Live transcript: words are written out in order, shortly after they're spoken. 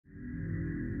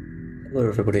Hello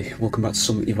everybody, welcome back to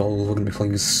some Evolve. We're going to be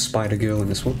playing as Spider Girl in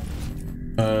this one.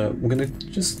 We're going to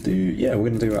just do, we're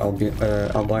going to do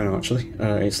ALBINO actually.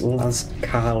 It's Laz,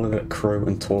 Carl, Crow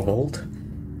and Torvald.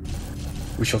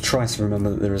 We shall try to remember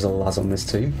that there is a Laz on this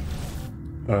team.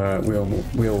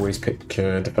 We always pick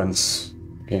defense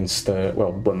against,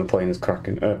 well, when we're playing as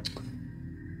Kraken.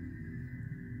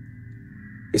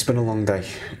 It's been a long day,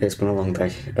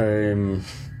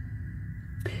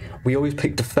 we always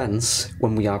pick defense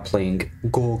when we are playing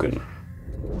Gorgon.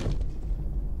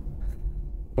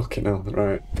 Fucking hell,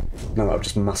 right. Now that I've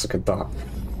just massacred that.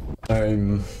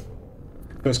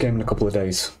 First game in a couple of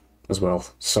days as well,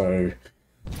 so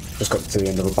just got to the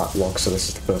end of the backlog, so this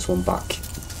is the first one back.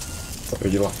 So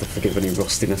you'll have to forgive any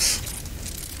rustiness.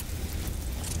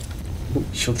 But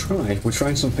we shall try. We're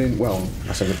trying something, well,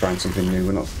 I say we're trying something new,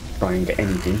 we're not trying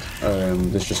anything.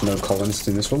 There's just no colonists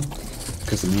in this one,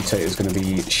 because the mutator is going to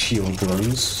be shield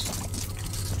drones,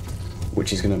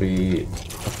 which is going to be a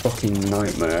fucking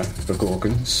nightmare for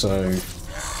Gorgon, so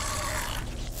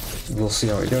we'll see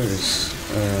how it goes.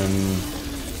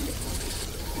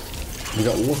 We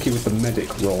got lucky with the medic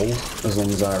roll, as long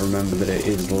as I remember that it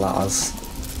is Laz,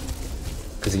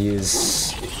 because he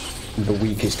is the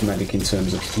weakest medic in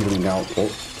terms of healing output,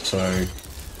 so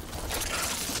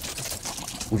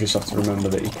we just have to remember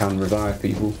that he can revive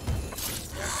people.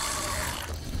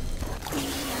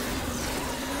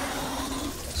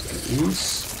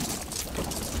 These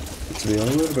to be a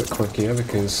little bit quick here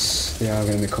because they are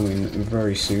going to be coming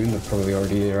very soon. They're probably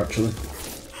already here actually.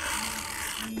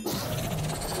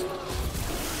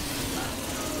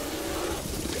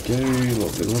 Okay,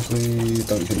 lovely.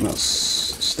 Don't think that's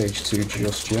stage 2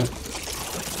 just yet.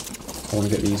 I want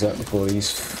to get these out before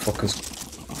these fuckers.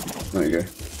 There you go.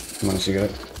 Managed to get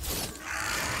it.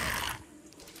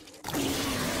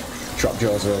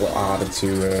 Trapjaws are a lot harder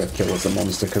to kill as a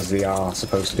monster because they are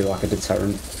supposed to be like a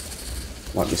deterrent.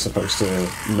 Like they're supposed to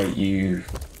make you,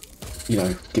 you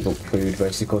know, give up food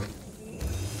basically.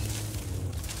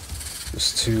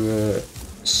 Just to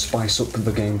spice up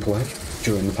the gameplay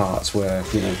during the parts where,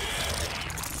 you know,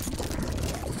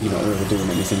 you're not really doing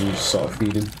anything, you're just sort of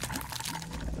feeding.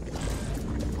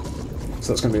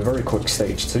 So that's going to be a very quick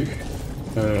stage 2.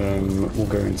 We'll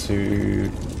go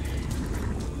into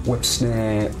web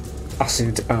snare,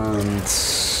 acid and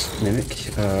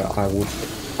mimic. I would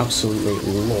absolutely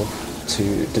love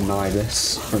to deny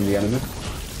this from the enemy.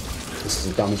 This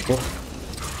is a damage buff.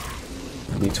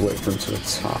 I need to wait for him to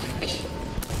attack.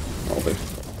 That'll do.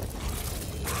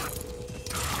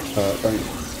 Don't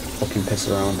fucking piss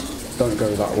around. Don't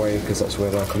go that way because that's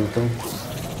where they're coming from.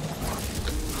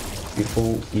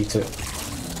 Beautiful, eat it.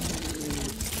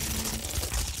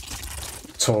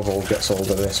 Torvald gets hold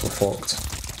of this, we're fucked.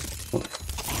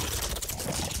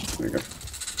 There we go.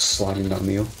 Sliding down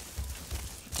the hill.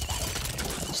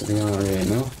 So they are here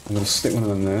now. I'm going to stick one of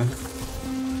them there.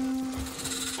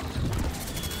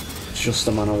 Just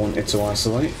the man I wanted to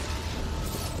isolate.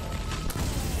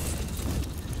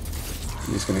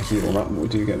 He's going to heal that, but we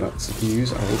do get that to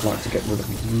use. I would like to get rid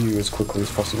of you as quickly as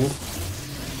possible.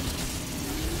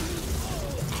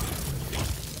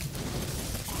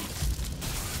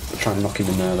 Try and knock him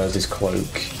in there, there's his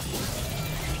cloak.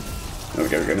 There we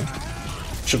go again.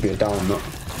 Should be a down nut.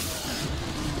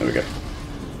 There we go.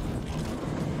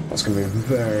 That's going to be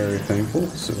very painful,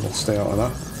 so we'll stay out of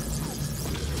that.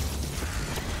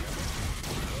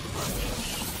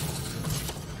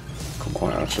 Couldn't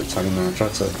quite actually tag him there, I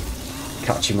tried to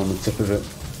catch him on the tip of it.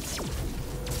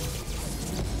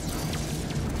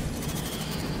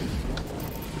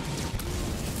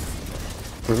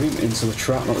 Brilliant, into the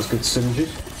trap, that was good synergy.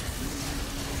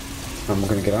 And we're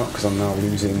going to get out because I'm now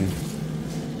losing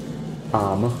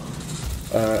armour.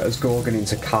 As Gorgon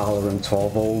into Carla and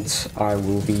Torvald, I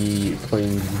will be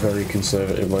playing very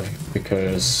conservatively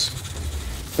because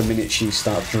the minute she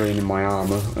starts draining my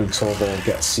armour and Torvald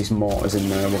gets his mortars in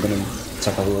there, we're going to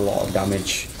take a lot of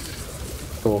damage.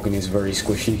 Gorgon is very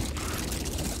squishy,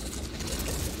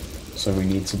 so we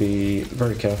need to be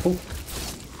very careful.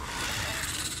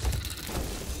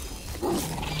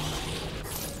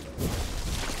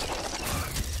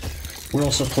 We're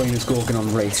also playing as Gorgon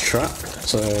on Wraith Trap,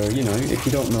 so, you know, if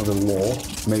you don't know the lore,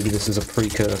 maybe this is a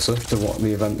precursor to what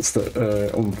the events that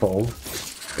unfold.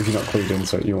 If you're not clued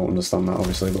into it, you won't understand that,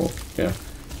 obviously, but, yeah.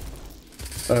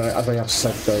 As I have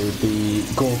said, though, the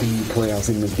Gorgon you play as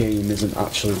in the game isn't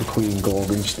actually the Queen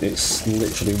Gorgon, it's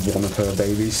literally one of her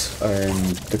babies.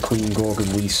 The Queen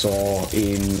Gorgon we saw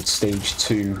in Stage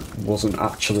 2 wasn't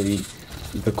actually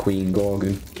the Queen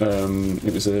Gorgon.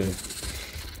 It was a...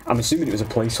 I'm assuming it was a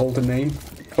placeholder name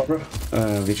for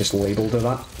her. They just labelled her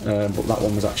that, but that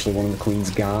one was actually one of the Queen's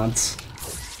guards.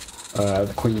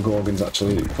 The Queen Gorgon's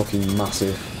actually fucking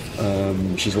massive.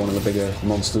 She's one of the bigger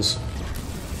monsters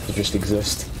that just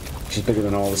exist. She's bigger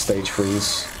than all the stage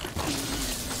 3s.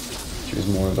 She was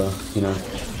more of a, you know,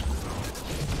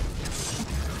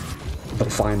 the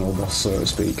final boss, so to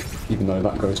speak, even though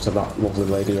that goes to that lovely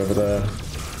lady over there,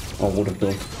 or would have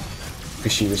done,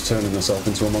 because she was turning herself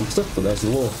into a monster, but there's the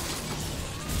lore.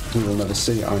 We will never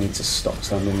see it. I need to stop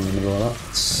standing in the middle of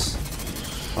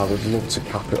that. I would love to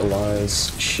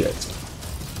capitalise shit.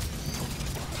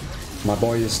 My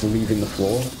boy is leaving the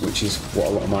floor, which is what a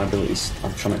lot of my abilities.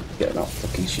 I'm trying to get that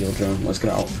fucking shield drone. Let's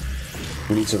get out.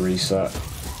 We need to reset.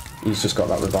 He's just got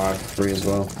that revive for free as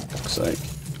well. For fuck's sake.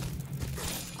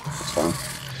 That's fine.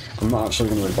 I'm not actually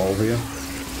going to evolve here.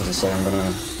 As I say,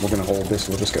 we're gonna hold this.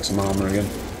 We'll just get some armor again.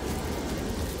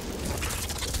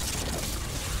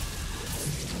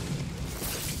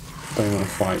 Don't want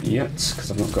to fight yet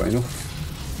because I've not got enough.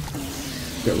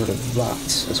 Get rid of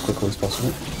that as quickly as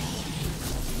possible.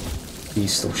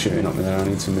 He's still shooting at me there. I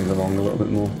need to move along a little bit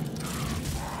more.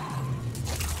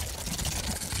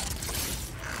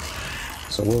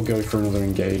 So we'll go for another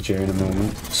engage here in a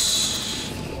moment.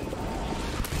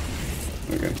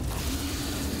 There we go.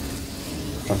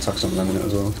 Try and attack some of them in it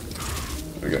as well.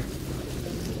 There we go.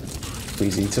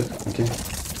 Please eat it. Thank you.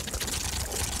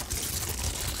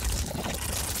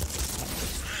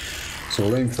 So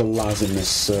we'll aim for Laz in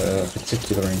this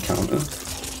particular encounter.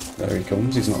 There he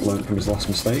comes. He's not learnt from his last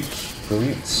mistake.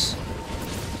 Brilliant.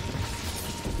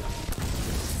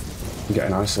 Get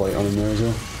an isolate on him there as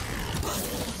well.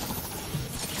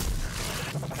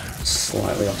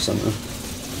 Slightly off centre.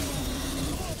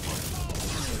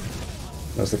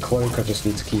 There's the cloak. I just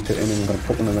need to keep it in, and I'm going to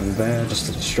put one of them there just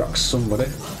to distract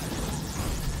somebody.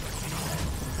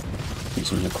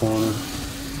 Keeps him in the corner.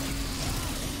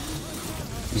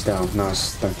 He's down.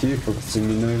 Nice. Thank you for letting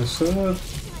me know the sword.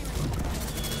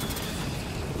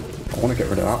 I want to get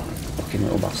rid of that fucking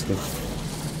little bastard.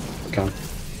 I can.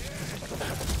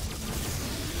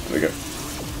 There we go.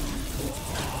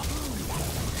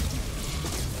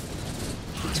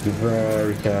 Need to be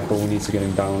very careful. We need to get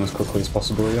him down as quickly as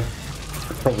possible here.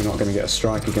 We're probably not going to get a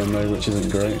strike again though, which isn't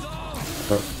great.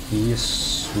 But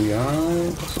yes, we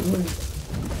are. Possibly.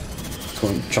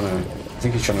 I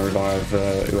think he's trying to revive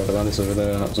whoever that is over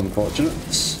there. That was unfortunate.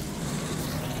 It's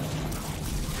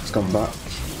gone back.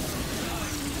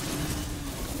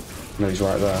 No, he's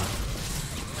right there.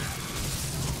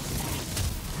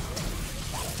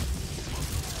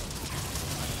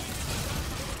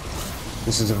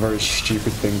 This is a very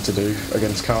stupid thing to do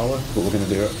against Carla, but we're going to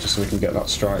do it just so we can get that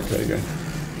strike. There you go.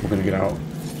 We're going to get out.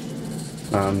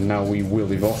 And now we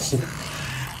will evolve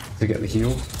to get the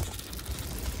heal.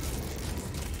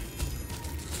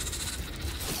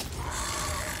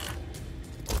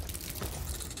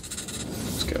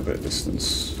 Let's get a bit of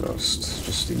distance first,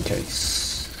 just in case.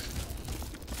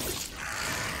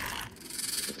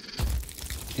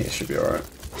 Yeah, it should be alright.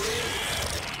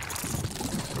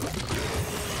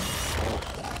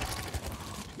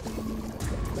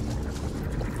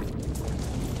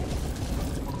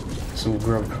 So we'll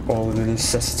grab all of the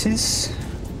necessities.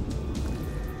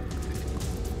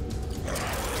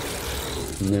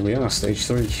 And there we are, stage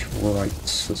 3. Alright,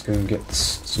 let's go and get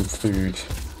some food.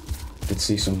 Did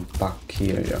see some back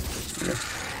here, yeah.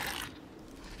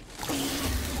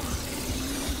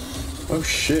 Oh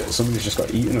shit, somebody's just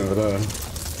got eaten over there.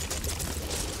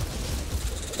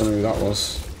 Don't know who that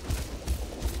was.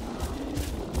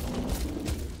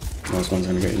 No, this one's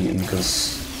gonna get eaten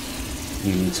because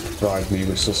you need to provide me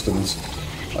with sustenance.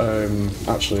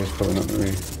 Actually, it's probably not gonna be.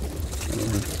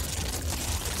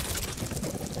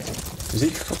 Is he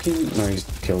fucking? No, he's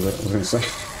killed it. I was gonna say.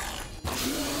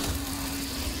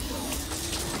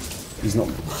 He's not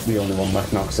the only one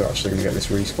left now because they're actually gonna get this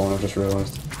respawn. I've just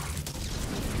realised.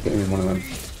 Get him in one of them.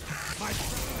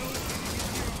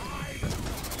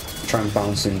 Try and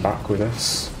bounce him back with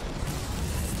this.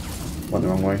 Went the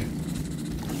wrong way.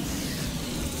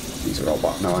 These are all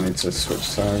back now. I need to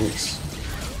switch targets.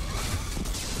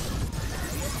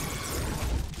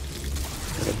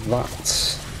 Get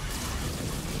that.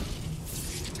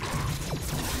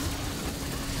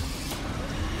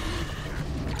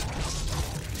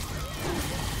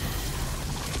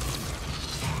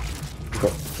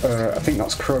 I think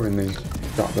that's Crow in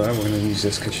that there. We're going to use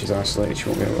this because she's isolated. She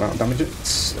won't be able to damage it.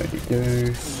 There you go.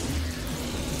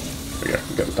 There we go.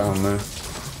 Get it down there.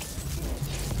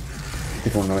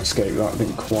 Did want to escape that.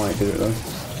 Didn't quite do it though.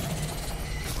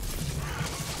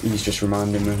 He's just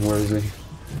reminding me. Where is he?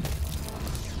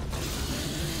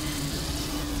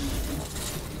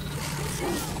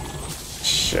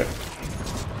 Shit.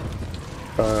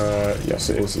 Yes,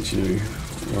 it is. It's you.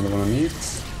 You want to mute?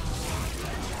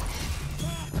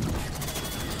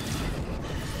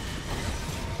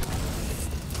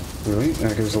 Brilliant,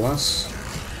 there goes the lass.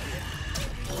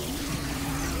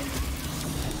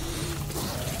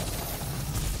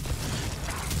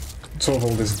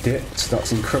 Torvald is dipped,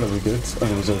 that's incredibly good.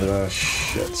 And he's over there,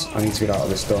 shit. I need to get out of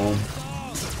this dome.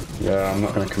 Yeah, I'm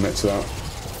not going to commit to that.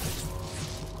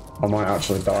 I might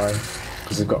actually die,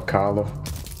 because they've got Carla.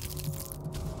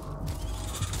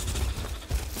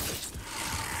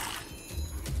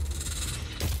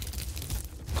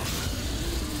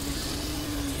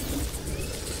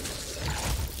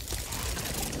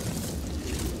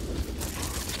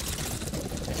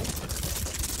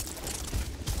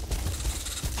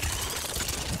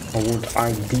 I would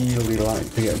ideally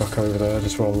like to get back over there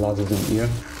just while Lad isn't here.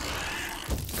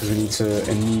 Because we need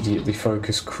to immediately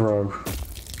focus Crow.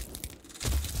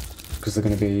 Because they're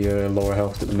going to be lower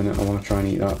health at the minute. I want to try and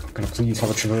eat that. Can I please have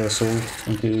a traversal?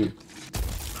 Thank you.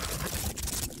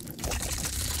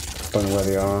 Don't know where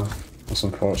they are. That's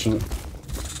unfortunate.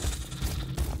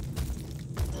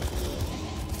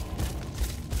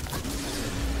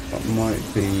 That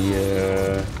might be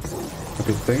a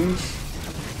good thing.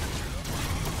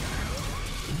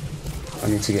 I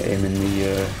need to get him in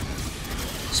the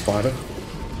spider.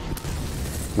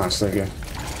 Nice, there you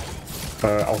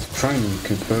go. I'll try and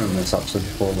confirm this actually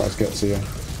before Laz gets here.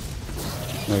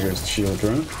 There goes the shield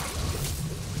drone.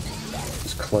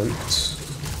 It's cloaked.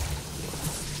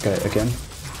 Get it again.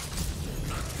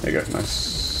 There you go,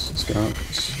 nice. Let's get out.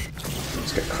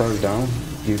 Let's get Crow down.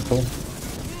 Beautiful.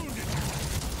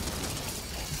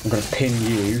 I'm going to pin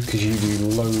you because you do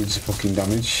loads of fucking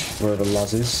damage wherever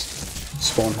Laz is.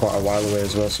 Spawned quite a while away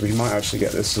as well, so we might actually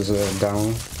get this as a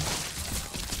down.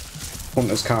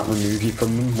 Hunters can't remove you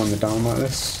from them when they're down like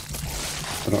this.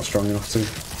 They're not strong enough to.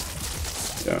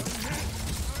 Yeah.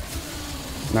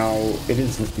 Now, it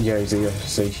is... Yeah, he's here,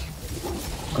 see.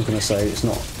 I'm going to say it's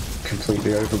not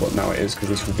completely over, but now it is because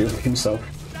he's revealed himself.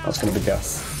 That's going to be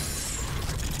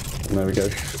death. And there we go.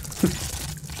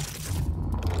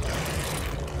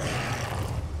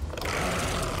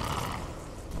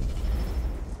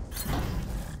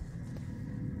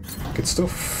 Good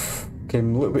stuff.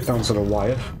 Came a little bit down to the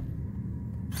wire.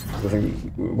 I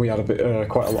think we had a bit,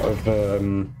 quite a lot of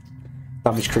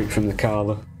damage creep from the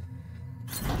Carla.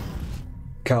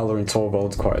 Carla and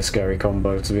Torvald's quite a scary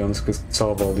combo, to be honest, because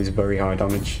Torvald is very high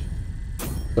damage.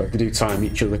 So if they do time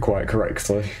each other quite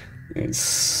correctly,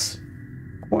 it's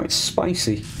quite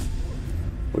spicy.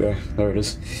 But yeah, there it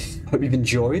is. Hope you've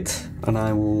enjoyed, and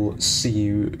I will see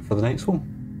you for the next one.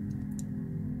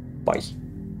 Bye.